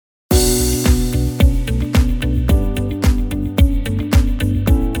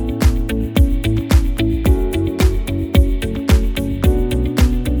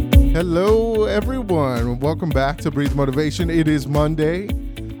welcome back to Breathe Motivation. It is Monday.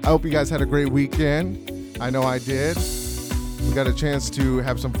 I hope you guys had a great weekend. I know I did. We got a chance to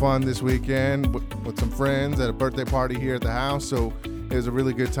have some fun this weekend with some friends at a birthday party here at the house, so it was a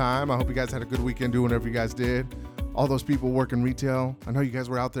really good time. I hope you guys had a good weekend doing whatever you guys did. All those people working retail, I know you guys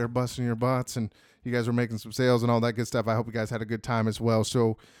were out there busting your butts and you guys were making some sales and all that good stuff. I hope you guys had a good time as well.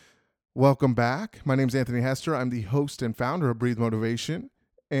 So welcome back. My name is Anthony Hester. I'm the host and founder of Breathe Motivation.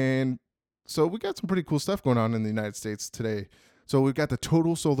 And so we got some pretty cool stuff going on in the United States today. So we've got the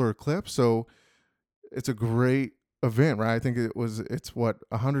total solar eclipse. So it's a great event, right? I think it's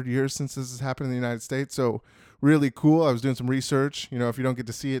 100 years since this has happened in the United States. So really cool. I was doing some research. If you don't get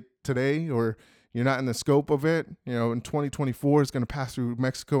to see it today or you're not in the scope of it, in 2024, it's going to pass through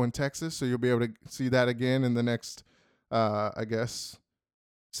Mexico and Texas. So you'll be able to see that again in the next,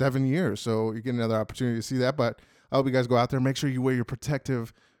 7 years. So you get another opportunity to see that. But I hope you guys go out there. Make sure you wear your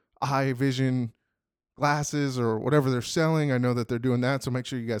protective eye vision glasses or whatever they're selling. I know that they're doing that. So make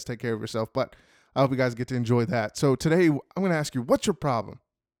sure you guys take care of yourself. But I hope you guys get to enjoy that. So today I'm going to ask you, what's your problem?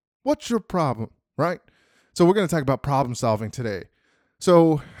 What's your problem, right? So we're going to talk about problem solving today.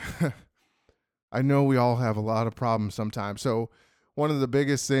 So I know we all have a lot of problems sometimes. So one of the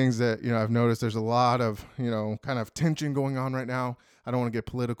biggest things that, I've noticed, there's a lot of, kind of tension going on right now. I don't want to get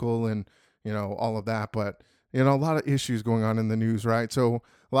political and, all of that, but, a lot of issues going on in the news, right? So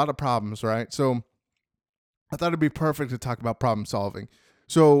a lot of problems, right? So I thought it'd be perfect to talk about problem solving.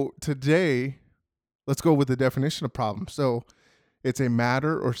 So today, let's go with the definition of problem. So it's a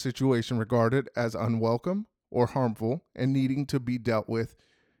matter or situation regarded as unwelcome or harmful and needing to be dealt with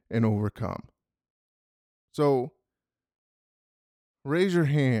and overcome. So raise your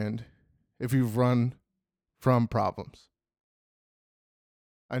hand if you've run from problems.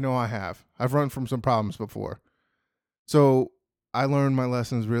 I know I have. I've run from some problems before. So I learned my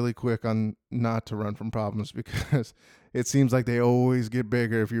lessons really quick on not to run from problems because it seems like they always get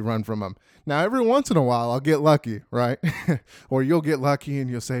bigger if you run from them. Now, every once in a while, I'll get lucky, right? Or you'll get lucky and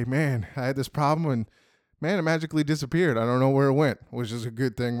you'll say, man, I had this problem and man, it magically disappeared. I don't know where it went, which is a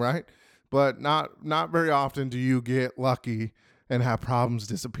good thing, right? But not very often do you get lucky and have problems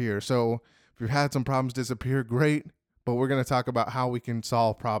disappear. So if you've had some problems disappear, great. But we're going to talk about how we can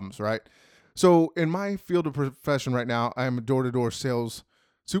solve problems, right? So in my field of profession right now, I am a door-to-door sales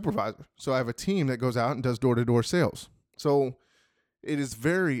supervisor. So I have a team that goes out and does door-to-door sales. So it is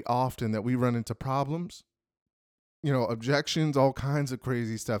very often that we run into problems, objections, all kinds of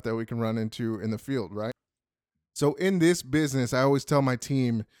crazy stuff that we can run into in the field, right? So in this business, I always tell my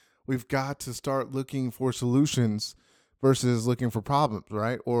team, we've got to start looking for solutions versus looking for problems,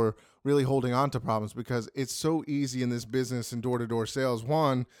 right? Or really holding on to problems, because it's so easy in this business and door-to-door sales.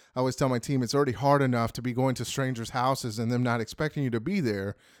 One, I always tell my team, it's already hard enough to be going to strangers' houses and them not expecting you to be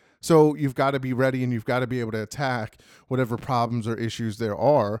there. So you've got to be ready and you've got to be able to attack whatever problems or issues there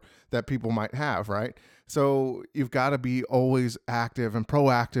are that people might have, right? So you've got to be always active and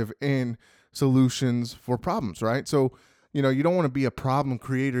proactive in solutions for problems, right? So, you don't want to be a problem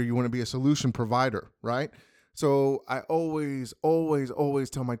creator. You want to be a solution provider, right? So I always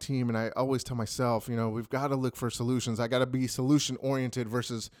tell my team, and I always tell myself, we've got to look for solutions. I got to be solution oriented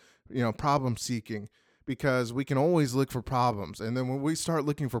versus, problem seeking, because we can always look for problems. And then when we start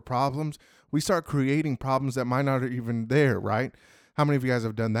looking for problems, we start creating problems that might not even there, right? How many of you guys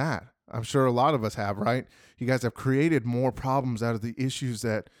have done that? I'm sure a lot of us have, right? You guys have created more problems out of the issues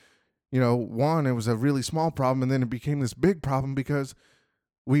that, one, it was a really small problem and then it became this big problem because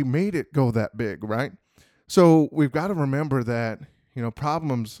we made it go that big, right? So we've got to remember that,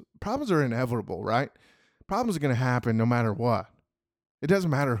 problems are inevitable, right? Problems are going to happen no matter what. It doesn't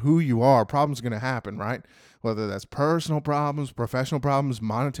matter who you are. Problems are going to happen, right? Whether that's personal problems, professional problems,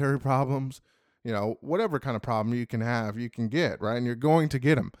 monetary problems, whatever kind of problem you can have, you can get, right? And you're going to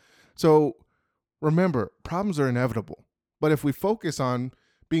get them. So remember, problems are inevitable. But if we focus on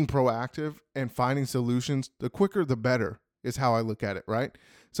being proactive and finding solutions, the quicker the better is how I look at it, right?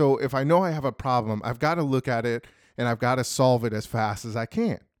 So if I know I have a problem, I've got to look at it and I've got to solve it as fast as I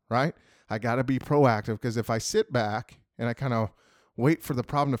can, right? I got to be proactive, because if I sit back and I kind of wait for the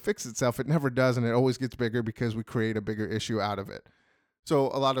problem to fix itself, it never does, and it always gets bigger because we create a bigger issue out of it. So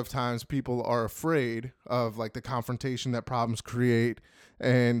a lot of times people are afraid of like the confrontation that problems create,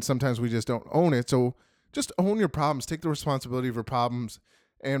 and sometimes we just don't own it. So just own your problems, take the responsibility of your problems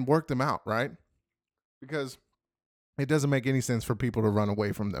and work them out, right? Because it doesn't make any sense for people to run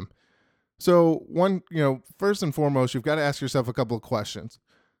away from them. So first and foremost, you've got to ask yourself a couple of questions.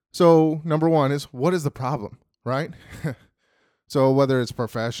 So number one is, what is the problem, right? So whether it's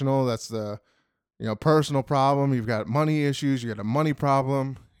professional, that's the, personal problem, you've got money issues, you got a money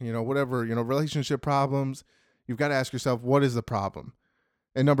problem, whatever, relationship problems, you've got to ask yourself, what is the problem?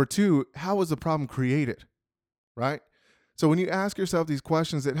 And number two, how was the problem created? Right? So when you ask yourself these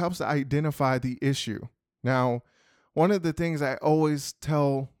questions, it helps to identify the issue. Now, one of the things I always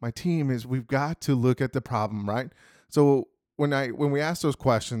tell my team is we've got to look at the problem, right? So when we ask those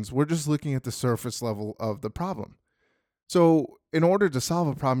questions, we're just looking at the surface level of the problem. So in order to solve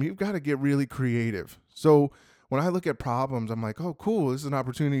a problem, you've got to get really creative. So when I look at problems, I'm like, oh, cool, this is an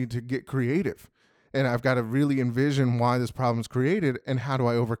opportunity to get creative. And I've got to really envision why this problem is created and how do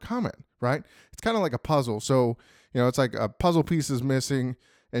I overcome it, right? It's kind of like a puzzle. So, it's like a puzzle piece is missing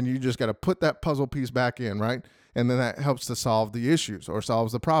and you just got to put that puzzle piece back in, right? And then that helps to solve the issues or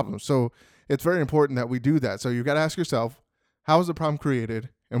solves the problem. So it's very important that we do that. So you've got to ask yourself, how is the problem created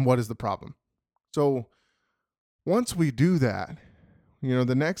and what is the problem? So once we do that,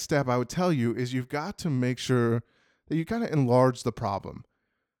 the next step I would tell you is you've got to make sure that you kind of enlarge the problem,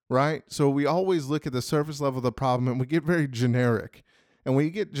 right? So we always look at the surface level of the problem and we get very generic. And when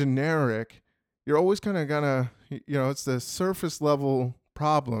you get generic, you're always kind of gonna, it's the surface level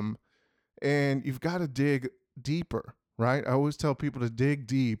problem and you've got to dig deeper, right? I always tell people to dig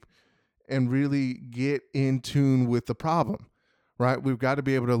deep and really get in tune with the problem, right? We've got to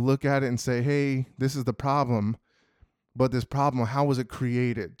be able to look at it and say, hey, this is the problem. But this problem, how was it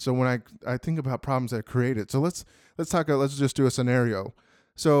created? So when I think about problems that are created, so let's just do a scenario.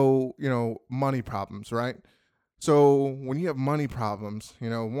 So, money problems, right? So when you have money problems,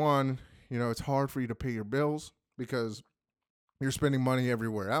 one, it's hard for you to pay your bills because you're spending money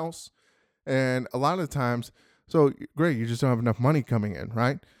everywhere else. And a lot of the times, so great, you just don't have enough money coming in,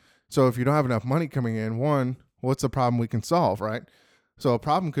 right? So if you don't have enough money coming in, one, what's the problem we can solve, right? So a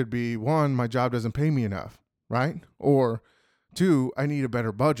problem could be, one, my job doesn't pay me enough, right? Or two, I need a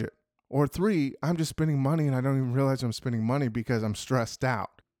better budget. Or three, I'm just spending money and I don't even realize I'm spending money because I'm stressed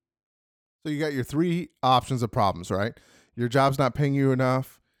out. So you got your three options of problems, right? Your job's not paying you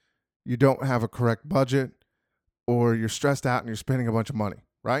enough, you don't have a correct budget, or you're stressed out and you're spending a bunch of money,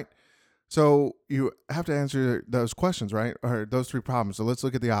 right? So you have to answer those questions, right? Or those three problems. So let's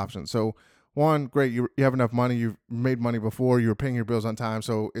look at the options. So one, great, you have enough money, you've made money before, you're paying your bills on time.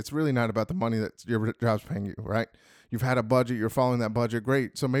 So it's really not about the money that your job's paying you, right? You've had a budget, you're following that budget,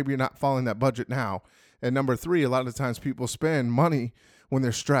 great. So maybe you're not following that budget now. And number three, a lot of times people spend money when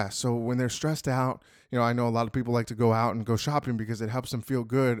they're stressed. So when they're stressed out, I know a lot of people like to go out and go shopping because it helps them feel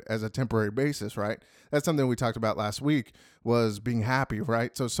good as a temporary basis, right? That's something we talked about last week was being happy,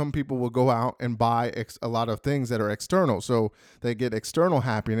 right? So some people will go out and buy a lot of things that are external. So they get external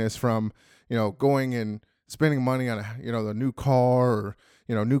happiness from, going and spending money on the new car or,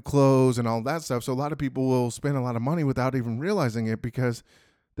 new clothes and all that stuff. So a lot of people will spend a lot of money without even realizing it because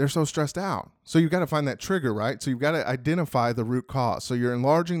they're so stressed out. So you've got to find that trigger, right? So you've got to identify the root cause. So you're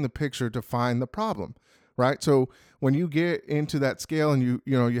enlarging the picture to find the problem, right? So when you get into that scale and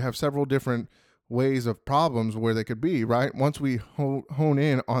you have several different ways of problems where they could be, right? Once we hone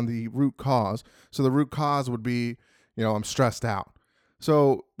in on the root cause. So the root cause would be, I'm stressed out.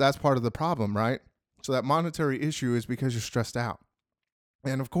 So that's part of the problem, right? So that monetary issue is because you're stressed out.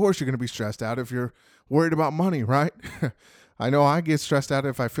 And of course you're going to be stressed out if you're worried about money, right? I know I get stressed out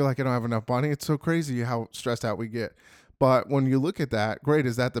if I feel like I don't have enough money. It's so crazy how stressed out we get. But when you look at that, great,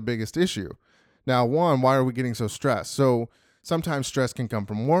 is that the biggest issue? Now, one, why are we getting so stressed? So sometimes stress can come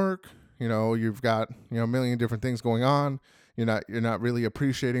from work. You've got, a million different things going on. You're not really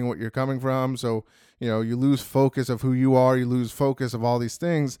appreciating what you're coming from. So, you lose focus of who you are. You lose focus of all these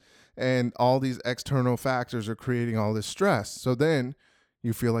things. And all these external factors are creating all this stress. So then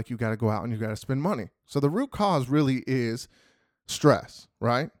you feel like you got to go out and you got to spend money. So the root cause really is stress,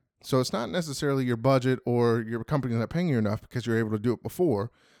 right? So it's not necessarily your budget or your company not paying you enough because you're able to do it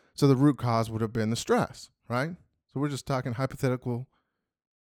before. So the root cause would have been the stress, right? So we're just talking hypothetical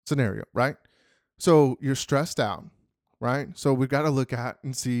scenario, right? So you're stressed out, right? So we've got to look at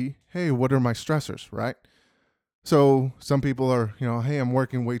and see, hey, what are my stressors, right? So some people are, hey, I'm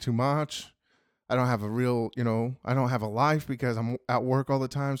working way too much. I don't have a real, I don't have a life because I'm at work all the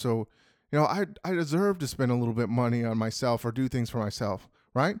time. So, I deserve to spend a little bit money on myself or do things for myself,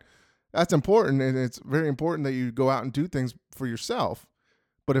 right? That's important. And it's very important that you go out and do things for yourself.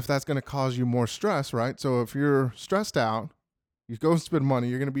 But if that's going to cause you more stress, right? So if you're stressed out, you go and spend money,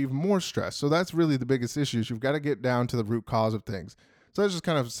 you're going to be even more stressed. So that's really the biggest issue is you've got to get down to the root cause of things. So that's just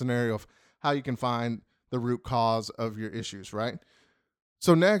kind of a scenario of how you can find the root cause of your issues, right?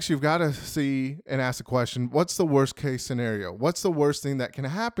 So next, you've got to see and ask the question, what's the worst case scenario? What's the worst thing that can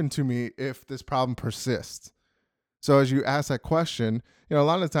happen to me if this problem persists? So as you ask that question, a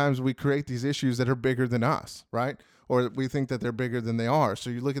lot of times we create these issues that are bigger than us, right? or we think that they're bigger than they are. So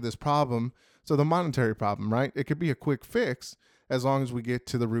you look at this problem, so the monetary problem, right? It could be a quick fix as long as we get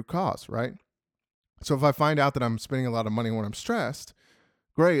to the root cause, right? So if I find out that I'm spending a lot of money when I'm stressed,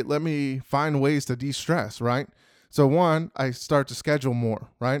 great, let me find ways to de-stress, right? So one, I start to schedule more,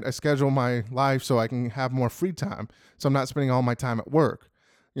 right? I schedule my life so I can have more free time. So I'm not spending all my time at work.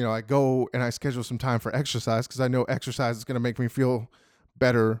 I go and I schedule some time for exercise because I know exercise is going to make me feel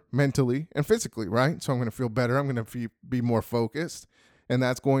better mentally and physically, right? So I'm going to feel better. I'm going to be more focused, and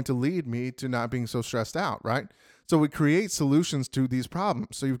that's going to lead me to not being so stressed out, right? So we create solutions to these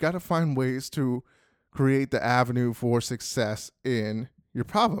problems. So you've got to find ways to create the avenue for success in your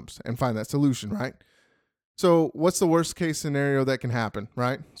problems and find that solution, right? So what's the worst case scenario that can happen,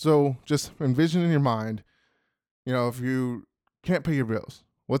 right? So just envision in your mind, if you can't pay your bills,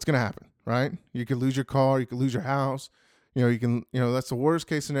 what's going to happen, right? You could lose your car, you could lose your house, that's the worst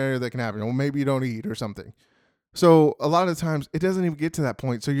case scenario that can happen. Well, maybe you don't eat or something. So a lot of times it doesn't even get to that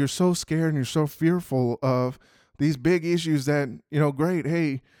point. So you're so scared and you're so fearful of these big issues that, great,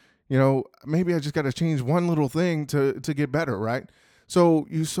 hey, maybe I just got to change one little thing to get better, right? So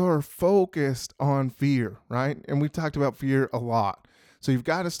you sort of focused on fear, right? And we've talked about fear a lot. So you've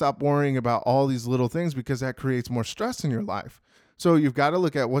got to stop worrying about all these little things because that creates more stress in your life. So you've got to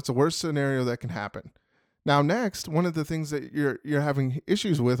look at what's the worst scenario that can happen. Now, next, one of the things that you're having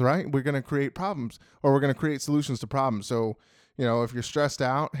issues with, right? We're going to create problems, or we're going to create solutions to problems. So, if you're stressed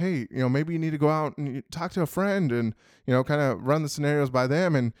out, hey, maybe you need to go out and talk to a friend and, kind of run the scenarios by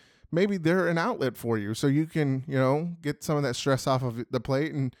them, and maybe they're an outlet for you. So you can, get some of that stress off of the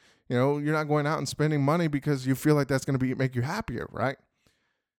plate, and, you're not going out and spending money because you feel like that's going to make you happier, right?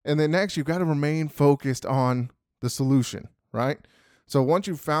 And then next, you've got to remain focused on the solution, right? So once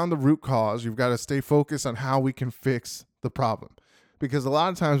you've found the root cause, you've got to stay focused on how we can fix the problem. Because a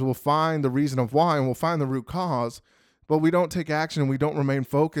lot of times we'll find the reason of why and we'll find the root cause, but we don't take action and we don't remain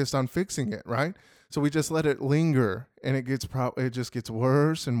focused on fixing it, right? So we just let it linger, and it just gets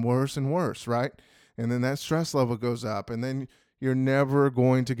worse and worse and worse, right? And then that stress level goes up, and then you're never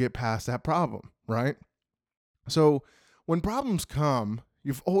going to get past that problem, right? So when problems come,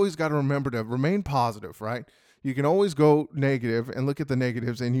 you've always got to remember to remain positive, right? You can always go negative and look at the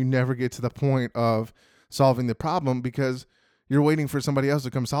negatives, and you never get to the point of solving the problem because you're waiting for somebody else to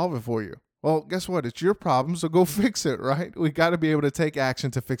come solve it for you. Well, guess what? It's your problem, so go fix it, right? We got to be able to take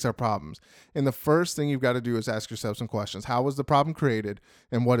action to fix our problems. And the first thing you've got to do is ask yourself some questions. How was the problem created,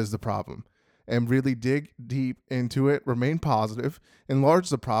 and what is the problem? And really dig deep into it, remain positive, enlarge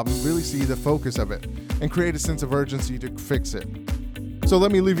the problem, really see the focus of it, and create a sense of urgency to fix it. So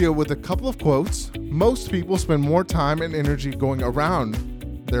let me leave you with a couple of quotes. Most people spend more time and energy going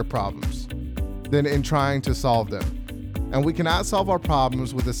around their problems than in trying to solve them. And we cannot solve our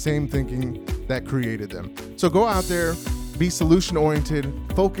problems with the same thinking that created them. So go out there, be solution-oriented,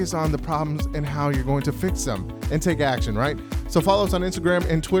 focus on the problems and how you're going to fix them, and take action, right? So follow us on Instagram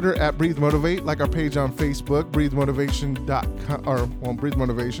and Twitter at Breathe Motivate, like our page on Facebook, breathemotivation.com, Breathe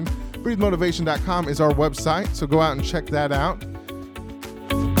Motivation. breathemotivation.com is our website, so go out and check that out.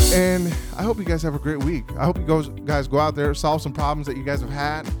 And I hope you guys have a great week. I hope you guys go out there, solve some problems that you guys have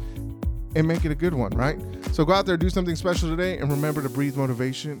had, and make it a good one, right? So go out there, do something special today, and remember to breathe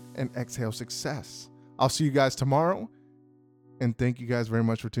motivation and exhale success. I'll see you guys tomorrow, and thank you guys very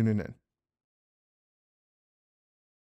much for tuning in.